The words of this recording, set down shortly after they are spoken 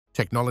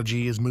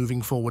Technology is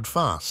moving forward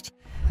fast,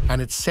 and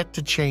it's set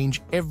to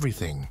change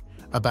everything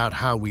about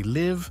how we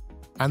live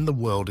and the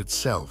world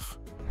itself.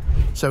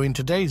 So in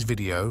today's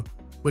video,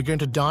 we're going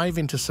to dive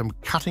into some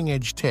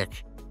cutting-edge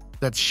tech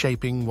that's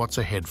shaping what's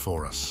ahead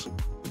for us.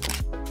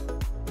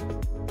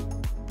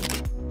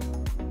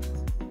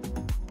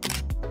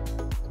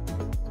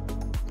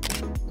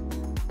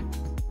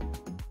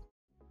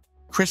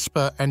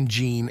 CRISPR and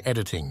gene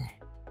editing.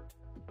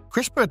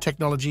 CRISPR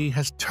technology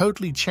has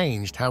totally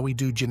changed how we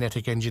do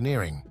genetic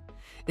engineering.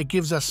 It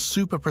gives us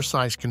super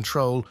precise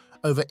control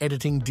over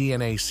editing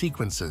DNA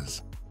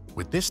sequences.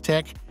 With this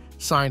tech,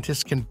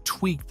 scientists can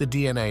tweak the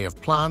DNA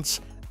of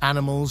plants,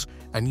 animals,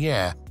 and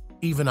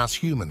even us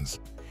humans.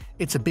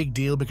 It's a big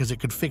deal because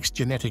it could fix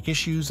genetic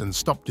issues and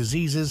stop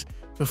diseases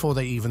before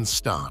they even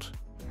start.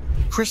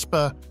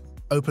 CRISPR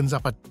opens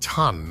up a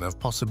ton of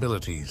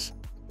possibilities.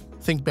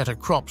 Think better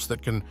crops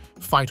that can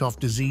fight off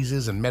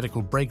diseases and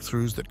medical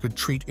breakthroughs that could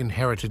treat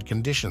inherited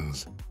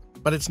conditions.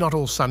 But it's not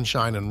all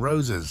sunshine and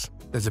roses.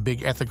 There's a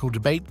big ethical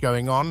debate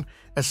going on,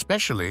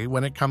 especially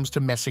when it comes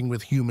to messing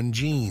with human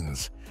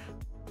genes.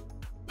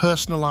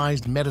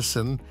 Personalized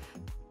medicine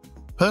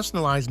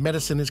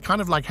is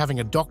kind of like having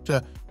a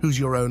doctor who's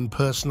your own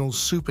personal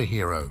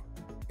superhero.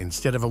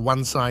 Instead of a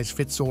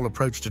one-size-fits-all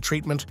approach to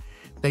treatment,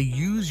 they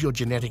use your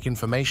genetic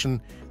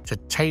information to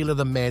tailor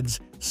the meds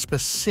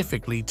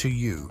specifically to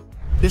you.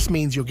 This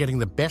means you're getting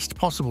the best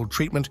possible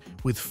treatment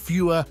with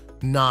fewer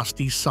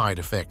nasty side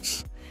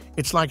effects.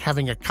 It's like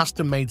having a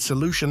custom-made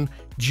solution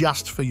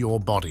just for your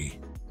body.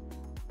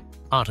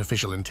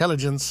 Artificial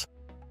intelligence,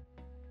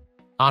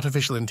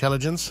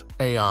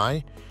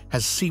 AI,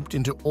 has seeped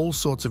into all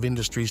sorts of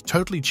industries,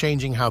 totally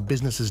changing how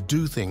businesses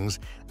do things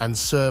and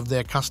serve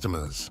their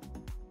customers.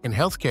 In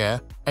healthcare,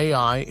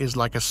 AI is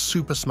like a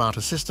super smart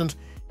assistant,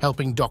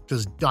 helping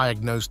doctors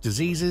diagnose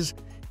diseases,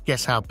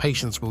 guess how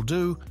patients will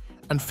do,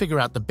 and figure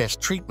out the best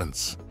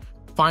treatments.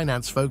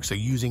 Finance folks are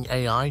using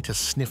AI to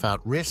sniff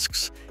out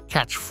risks,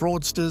 catch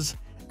fraudsters,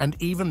 and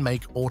even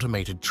make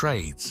automated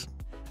trades.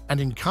 And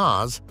in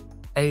cars,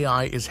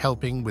 AI is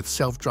helping with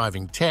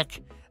self-driving tech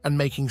and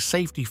making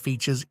safety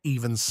features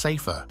even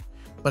safer.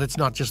 But it's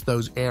not just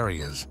those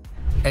areas.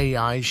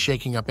 AI is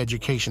shaking up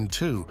education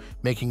too,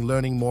 making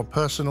learning more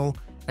personal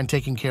and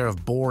taking care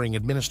of boring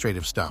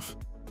administrative stuff.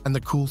 And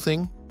the cool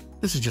thing?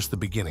 This is just the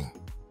beginning.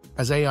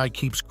 As AI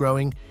keeps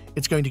growing,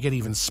 it's going to get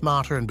even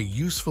smarter and be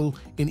useful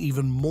in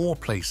even more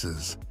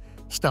places.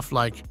 Stuff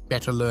like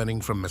better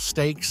learning from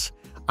mistakes,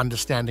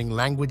 understanding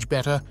language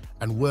better,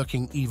 and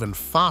working even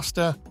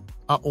faster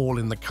are all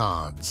in the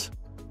cards.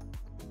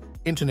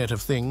 Internet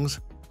of Things,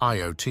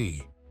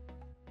 IoT.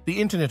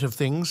 The Internet of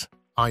Things,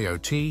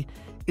 IoT,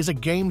 is a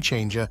game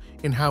changer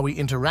in how we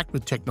interact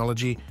with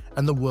technology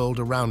and the world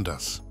around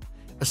us.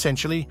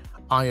 Essentially,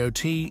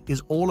 IoT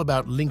is all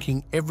about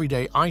linking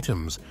everyday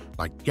items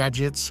like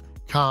gadgets,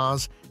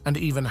 cars, and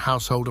even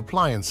household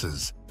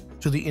appliances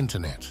to the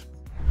internet.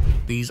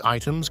 These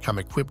items come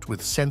equipped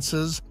with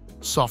sensors,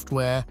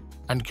 software,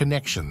 and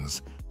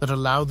connections that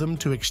allow them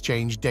to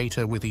exchange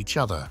data with each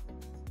other.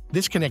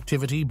 This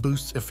connectivity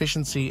boosts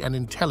efficiency and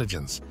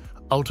intelligence,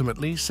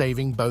 ultimately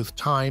saving both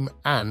time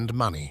and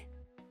money.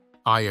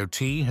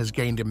 IoT has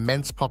gained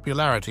immense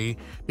popularity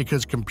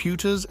because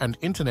computers and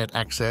internet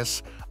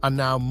access are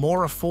now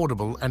more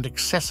affordable and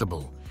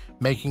accessible,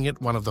 making it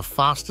one of the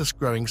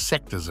fastest-growing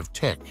sectors of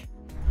tech.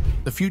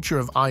 The future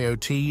of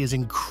IoT is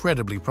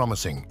incredibly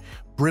promising,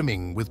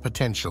 brimming with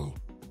potential.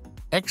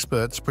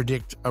 Experts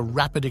predict a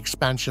rapid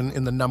expansion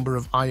in the number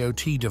of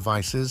IoT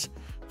devices,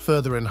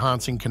 further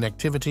enhancing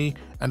connectivity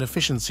and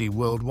efficiency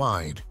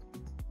worldwide.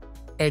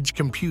 Edge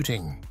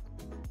computing.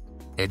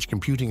 Edge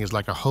computing is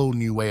like a whole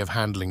new way of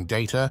handling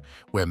data,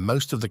 where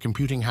most of the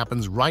computing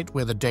happens right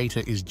where the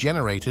data is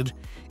generated,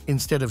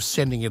 instead of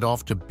sending it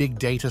off to big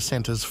data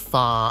centers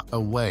far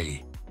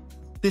away.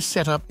 This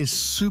setup is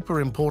super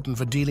important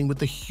for dealing with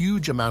the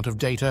huge amount of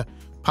data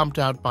pumped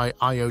out by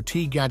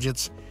IoT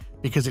gadgets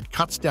because it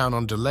cuts down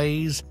on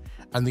delays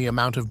and the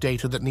amount of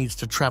data that needs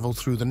to travel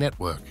through the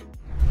network.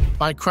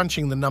 By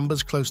crunching the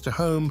numbers close to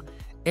home,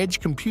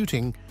 edge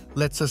computing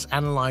lets us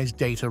analyze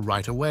data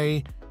right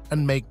away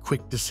and make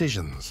quick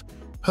decisions,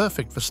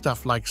 perfect for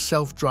stuff like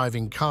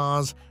self-driving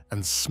cars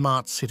and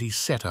smart city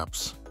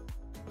setups.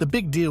 The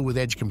big deal with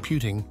edge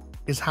computing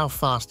is how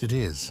fast it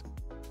is.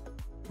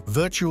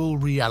 Virtual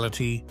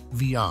reality,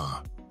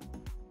 VR.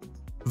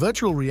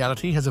 Virtual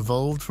reality has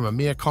evolved from a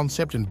mere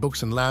concept in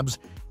books and labs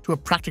to a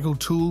practical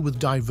tool with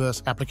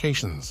diverse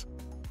applications.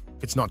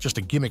 It's not just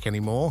a gimmick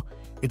anymore,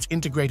 it's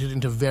integrated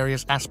into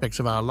various aspects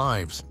of our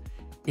lives.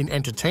 In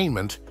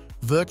entertainment,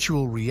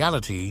 virtual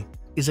reality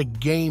is a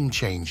game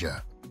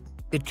changer.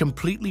 It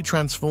completely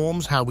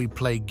transforms how we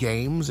play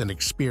games and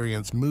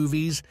experience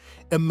movies,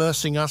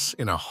 immersing us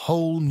in a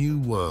whole new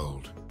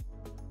world.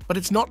 But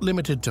it's not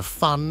limited to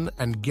fun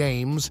and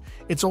games,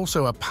 it's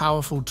also a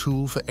powerful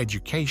tool for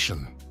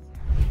education.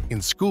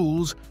 In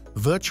schools,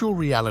 virtual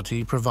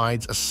reality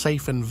provides a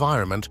safe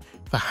environment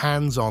for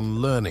hands-on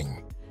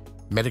learning.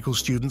 Medical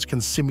students can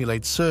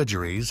simulate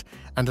surgeries,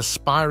 and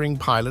aspiring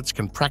pilots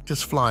can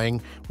practice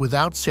flying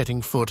without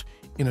setting foot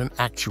in an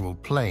actual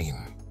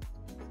plane.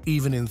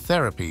 Even in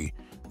therapy,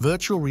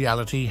 virtual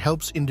reality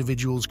helps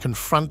individuals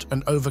confront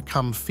and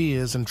overcome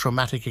fears and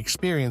traumatic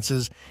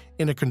experiences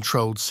in a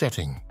controlled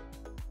setting.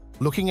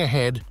 Looking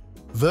ahead,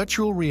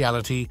 virtual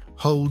reality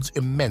holds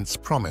immense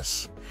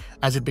promise.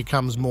 As it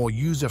becomes more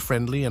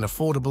user-friendly and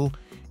affordable,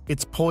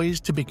 it's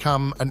poised to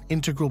become an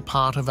integral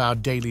part of our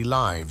daily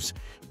lives,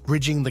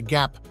 bridging the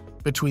gap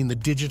between the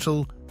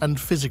digital and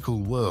physical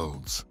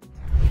worlds.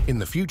 In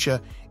the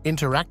future,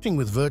 interacting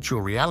with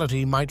virtual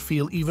reality might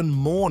feel even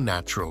more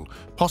natural,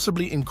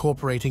 possibly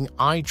incorporating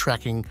eye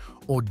tracking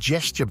or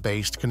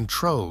gesture-based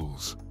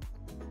controls.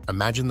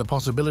 Imagine the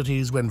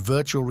possibilities when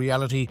virtual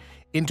reality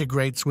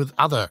integrates with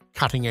other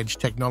cutting-edge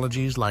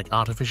technologies like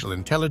artificial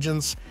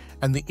intelligence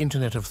and the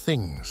Internet of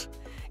Things.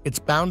 It's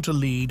bound to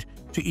lead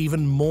to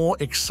even more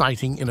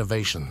exciting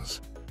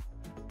innovations.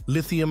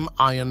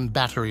 Lithium-ion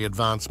battery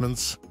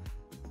advancements.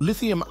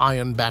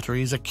 Lithium-ion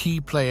batteries are key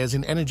players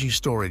in energy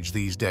storage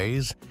these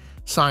days.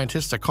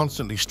 Scientists are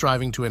constantly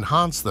striving to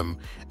enhance them,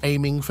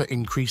 aiming for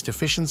increased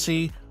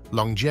efficiency,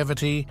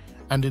 longevity,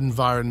 and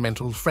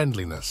environmental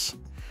friendliness.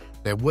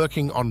 They're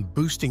working on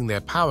boosting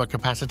their power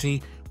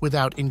capacity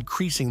without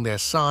increasing their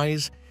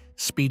size,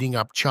 speeding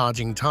up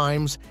charging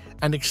times,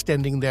 and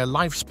extending their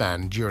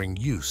lifespan during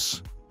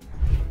use.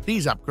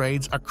 These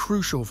upgrades are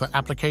crucial for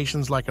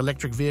applications like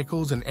electric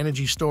vehicles and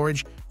energy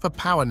storage for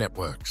power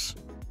networks.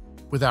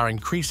 With our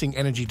increasing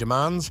energy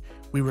demands,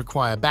 we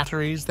require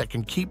batteries that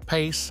can keep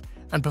pace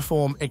and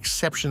perform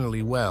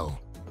exceptionally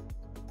well.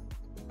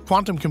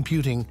 Quantum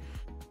computing.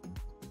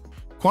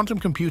 Quantum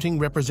computing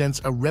represents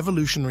a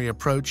revolutionary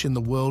approach in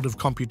the world of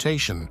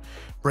computation,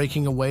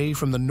 breaking away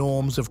from the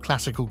norms of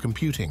classical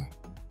computing.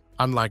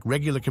 Unlike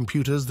regular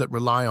computers that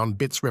rely on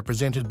bits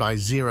represented by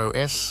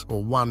 0s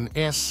or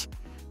 1s,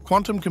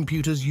 quantum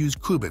computers use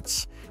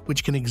qubits,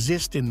 which can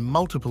exist in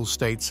multiple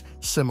states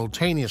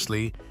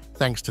simultaneously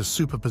thanks to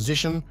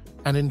superposition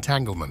and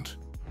entanglement.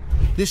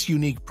 This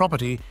unique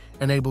property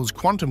enables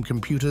quantum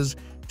computers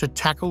to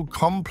tackle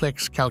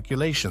complex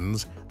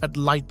calculations at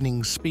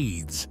lightning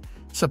speeds,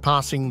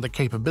 surpassing the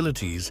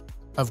capabilities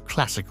of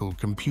classical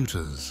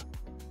computers.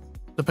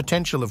 The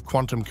potential of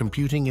quantum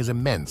computing is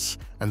immense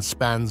and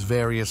spans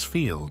various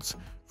fields,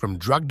 from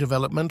drug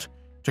development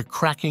to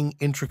cracking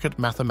intricate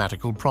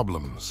mathematical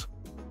problems.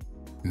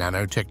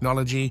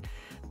 Nanotechnology.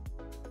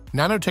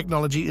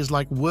 Nanotechnology is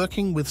like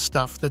working with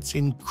stuff that's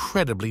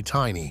incredibly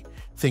tiny.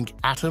 Think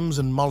atoms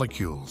and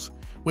molecules.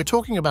 We're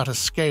talking about a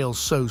scale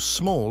so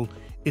small,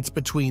 it's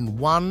between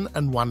 1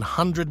 and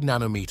 100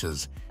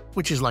 nanometers,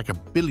 which is like a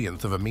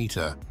billionth of a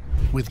meter.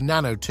 With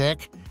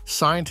nanotech,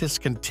 scientists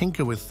can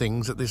tinker with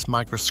things at this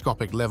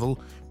microscopic level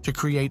to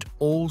create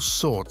all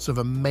sorts of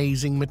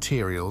amazing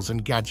materials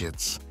and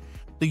gadgets.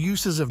 The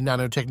uses of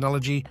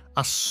nanotechnology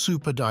are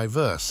super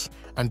diverse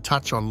and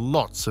touch on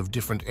lots of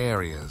different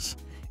areas.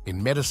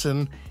 In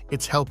medicine,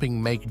 it's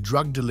helping make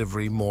drug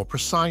delivery more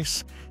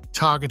precise,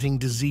 targeting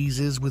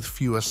diseases with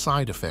fewer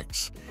side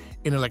effects.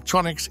 In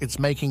electronics, it's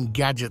making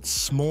gadgets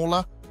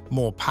smaller,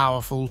 more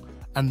powerful,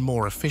 and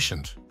more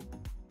efficient.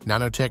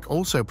 Nanotech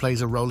also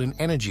plays a role in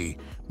energy,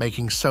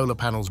 making solar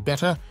panels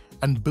better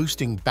and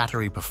boosting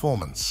battery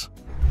performance.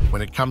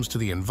 When it comes to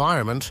the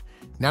environment,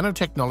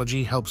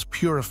 nanotechnology helps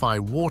purify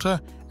water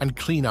and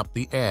clean up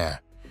the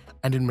air.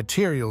 And in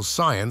materials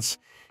science,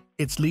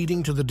 it's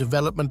leading to the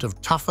development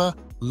of tougher,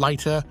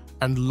 lighter,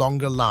 and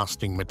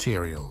longer-lasting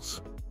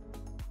materials.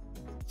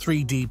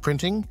 3D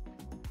printing.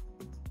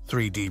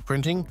 3D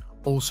printing,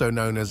 also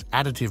known as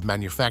additive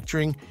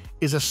manufacturing,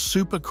 is a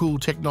super cool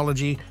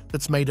technology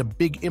that's made a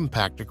big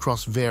impact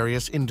across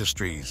various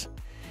industries.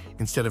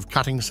 Instead of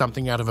cutting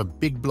something out of a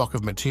big block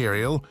of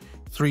material,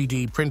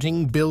 3D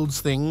printing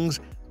builds things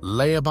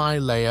layer by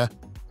layer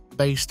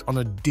based on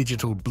a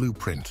digital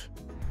blueprint.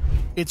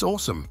 It's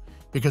awesome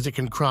because it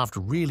can craft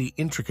really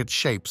intricate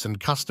shapes and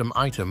custom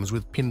items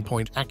with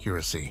pinpoint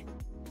accuracy.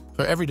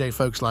 For everyday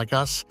folks like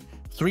us,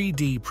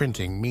 3D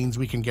printing means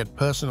we can get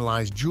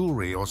personalized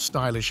jewelry or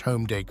stylish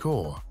home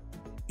decor.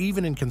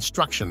 Even in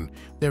construction,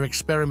 they're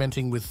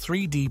experimenting with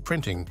 3D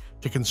printing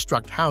to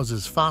construct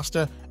houses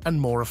faster and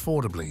more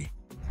affordably.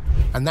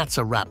 And that's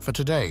a wrap for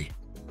today.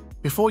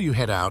 Before you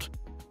head out,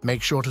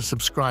 make sure to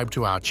subscribe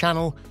to our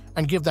channel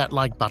and give that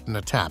like button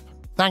a tap.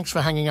 Thanks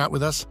for hanging out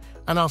with us,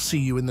 and I'll see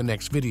you in the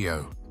next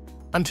video.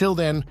 Until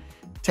then,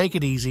 take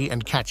it easy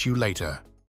and catch you later.